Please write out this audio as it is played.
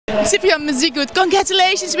Cyprian Mrzyglo,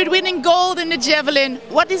 congratulations with winning gold in the javelin.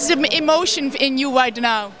 What is the emotion in you right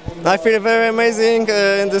now? I feel very amazing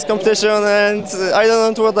in this competition, and I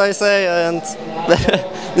don't know what I say, and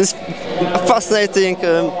this fascinating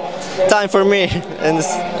time for me in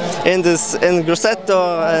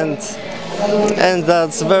Grosseto, and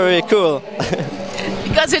that's very cool.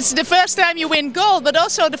 Because it's the first time you win gold, but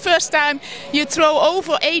also the first time you throw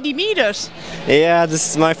over 80 meters. Yeah, this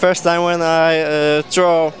is my first time when I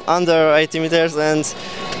throw under 80 meters, and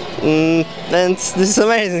this is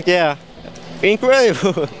amazing. Yeah,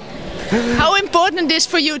 incredible. How important is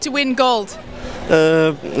for you to win gold?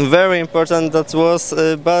 Very important that was,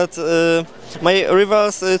 but my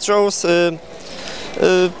rivals throws not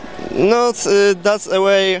that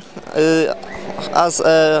away as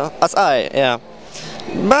I. Yeah.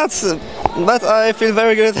 But I feel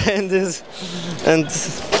very good in this, and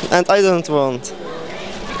I don't want.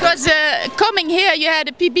 Because coming here you had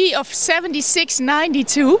a PB of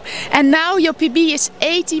 76.92, and now your PB is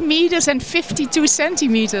 80 meters and 52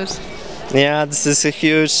 centimeters. Yeah, this is a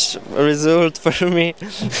huge result for me,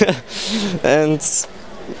 and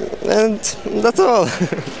that's all.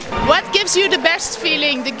 What gives you the best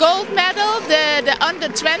feeling? The gold medal, the under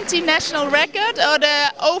 20 national record, or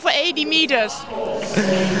the over 80 meters?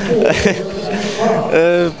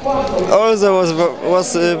 Also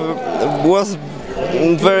was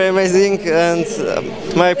very amazing, and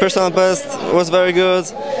my personal best was very good,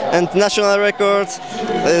 and national record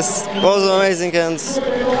is also amazing, and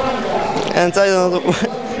I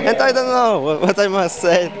don't know what I must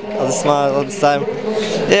say all this time.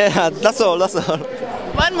 Yeah, that's all.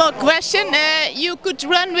 One more question. You could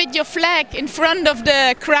run with your flag in front of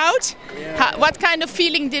the crowd. What kind of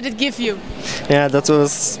feeling did it give you? Yeah, that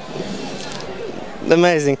was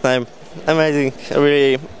amazing time. Amazing,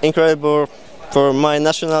 really incredible for my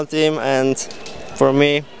national team and for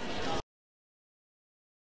me.